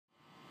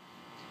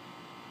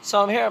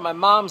So I'm here at my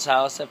mom's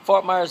house at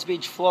Fort Myers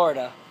Beach,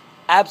 Florida.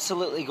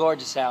 Absolutely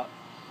gorgeous out.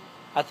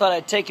 I thought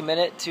I'd take a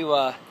minute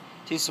to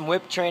do some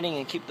whip training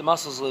and keep the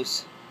muscles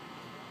loose.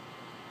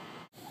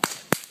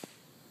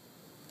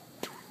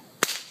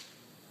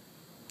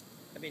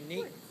 That'd be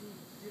neat.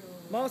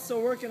 I'm also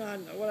working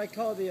on what I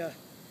call a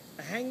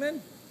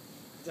hangman.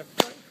 It's a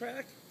front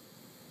crack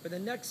with a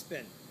neck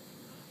spin.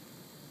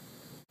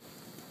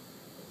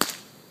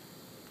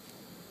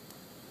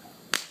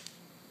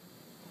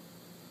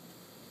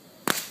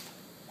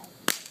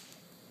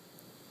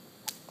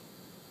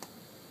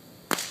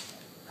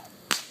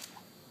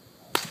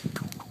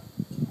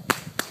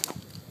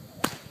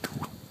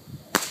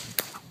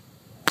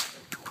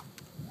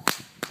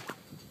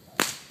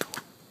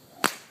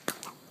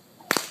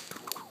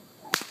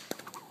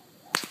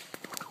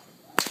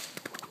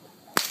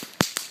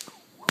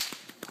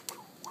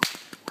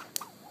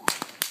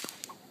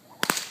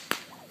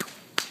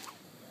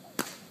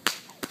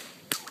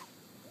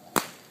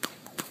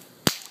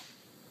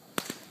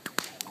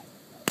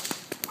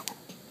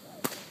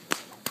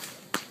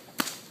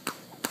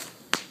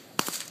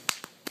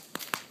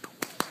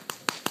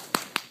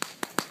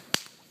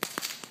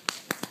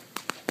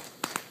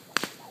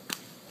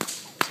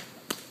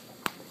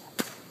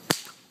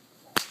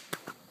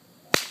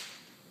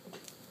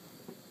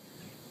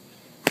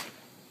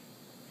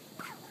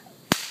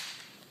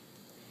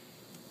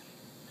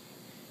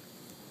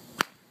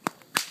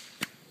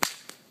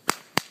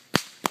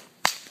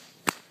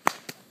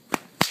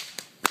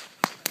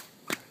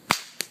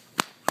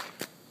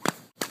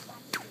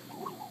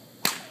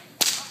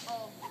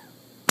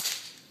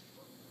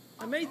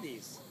 I made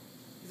these.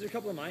 These are a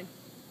couple of mine.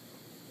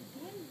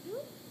 Daddy do?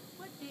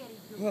 What daddy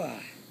do?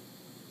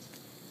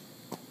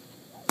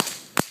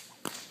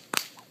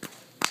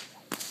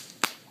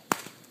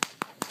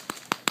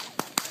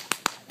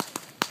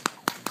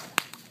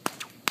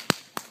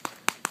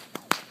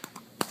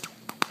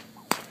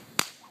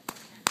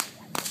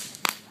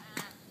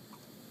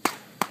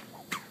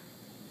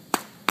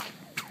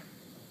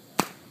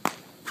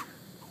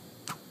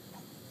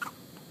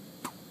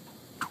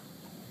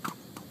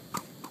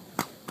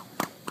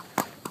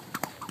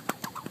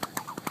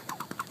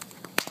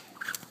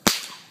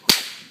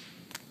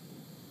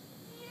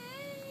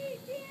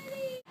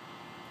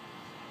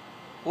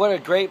 What a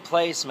great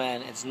place,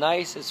 man. It's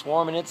nice, it's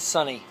warm, and it's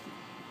sunny.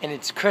 And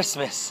it's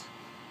Christmas.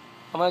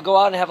 I'm going to go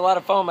out and have a lot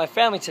of fun with my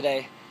family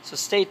today, so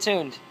stay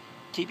tuned.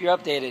 Keep you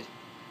updated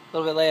a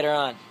little bit later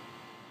on.